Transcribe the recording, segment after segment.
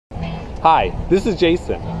Hi, this is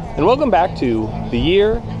Jason, and welcome back to The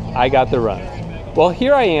Year I Got the Runs. Well,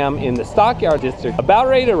 here I am in the Stockyard District, about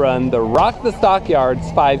ready to run the Rock The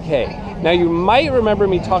Stockyards 5K. Now, you might remember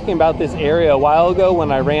me talking about this area a while ago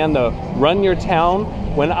when I ran the Run Your Town,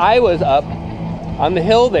 when I was up on the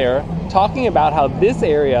hill there talking about how this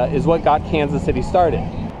area is what got Kansas City started.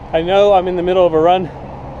 I know I'm in the middle of a run,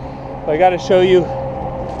 but I got to show you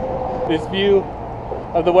this view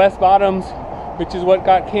of the West Bottoms, which is what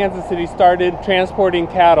got Kansas City started transporting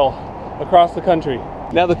cattle across the country.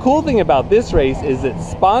 Now, the cool thing about this race is it's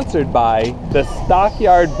sponsored by the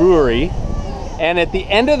Stockyard Brewery, and at the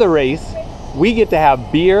end of the race we get to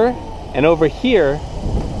have beer, and over here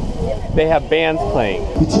they have bands playing.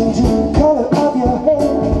 You're changing the color of your hair,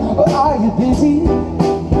 or are you busy?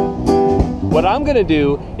 What I'm gonna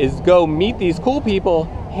do is go meet these cool people,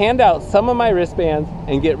 hand out some of my wristbands,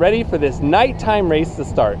 and get ready for this nighttime race to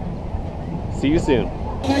start. See you soon.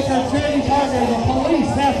 Make our charity partner, the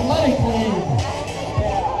Police Athletic League.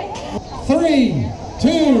 3,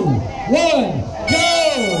 2, 1, go!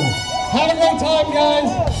 Have a great time, guys.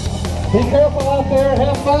 Be careful out there,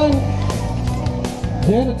 have fun.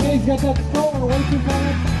 Janet T's got that stroller way too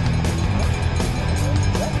fast.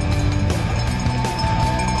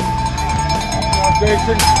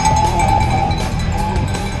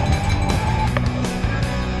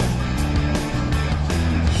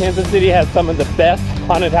 Kansas City has some of the best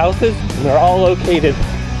haunted houses, and they're all located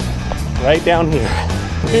right down here.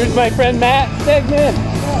 Here's my friend Matt Stegman.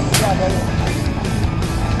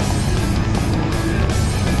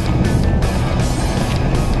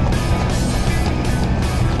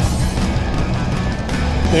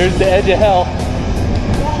 There's the edge of hell.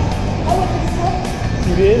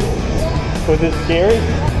 You did? Was it scary?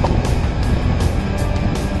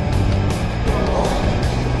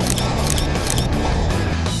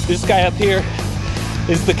 This guy up here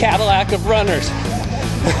is the Cadillac of runners.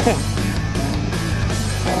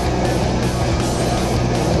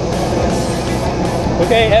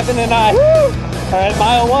 Okay, Evan and I are at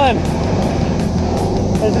mile 1.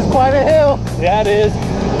 This is quite a hill. Yeah, it is.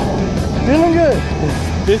 Feeling good.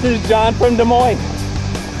 This is John from Des Moines.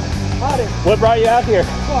 Howdy. What brought you out here?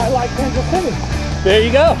 Oh, I like Kansas City. There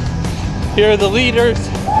you go. Here are the leaders.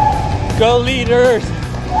 Go leaders.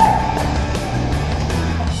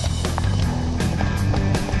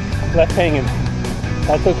 Left hanging.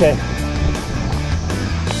 That's okay.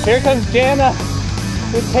 Here comes Jana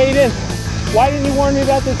with Hayden. Why didn't you warn me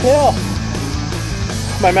about this hill?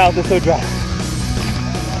 My mouth is so dry.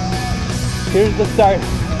 Here's the start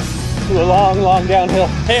to a long, long downhill.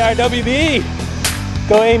 Hey, RWB!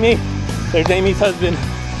 Go, Amy. There's Amy's husband.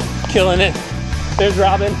 Killing it. There's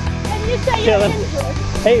Robin. And you say you're Killing. injured.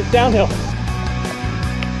 Hey, it's downhill.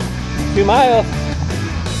 2 miles.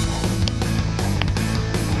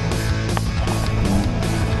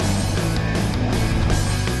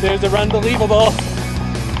 There's the Runbelievable.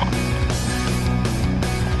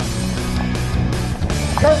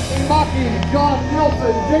 Courtney Mockey, John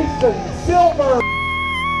Nelson, Jason Silver,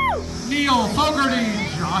 Neil Fogarty,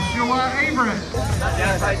 Joshua Averett,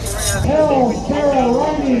 Hell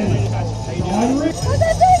Carolini,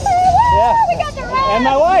 Yeah. We got the run. And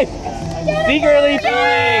my wife, secretly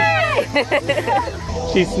filming.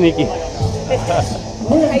 She's sneaky.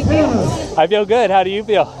 I feel good. How do you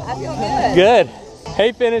feel? I feel good. Good.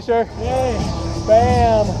 Hey, finisher. Yay.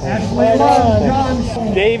 Bam. Ashley Love,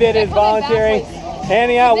 John David is volunteering,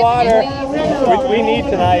 handing out water, which we need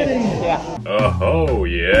tonight. Yeah. Oh,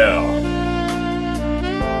 yeah.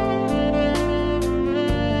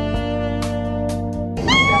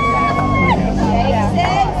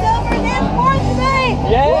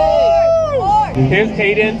 Yay! Here's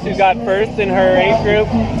Cadence, who got first in her age group.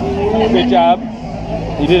 Good job.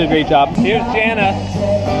 You did a great job. Here's Jana.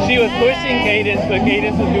 She was pushing Cadence, but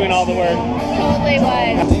Cadence was doing all the work. Totally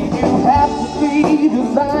was. You have to be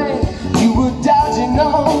divine. You were dodging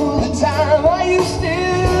all the time. Are you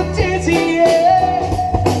still dizzy? Yeah.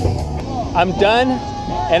 I'm done,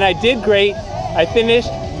 and I did great. I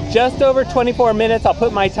finished just over 24 minutes. I'll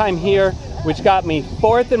put my time here, which got me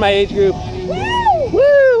 4th in my age group.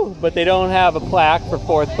 Woo! But they don't have a plaque for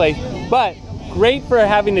 4th place. But great for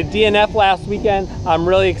having a DNF last weekend. I'm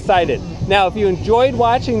really excited. Now, if you enjoyed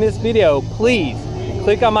watching this video, please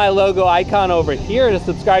click on my logo icon over here to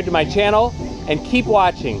subscribe to my channel and keep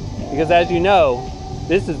watching, because as you know,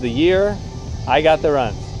 this is the year I got the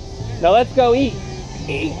runs. Now let's go eat.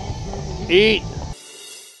 Eat. Eat.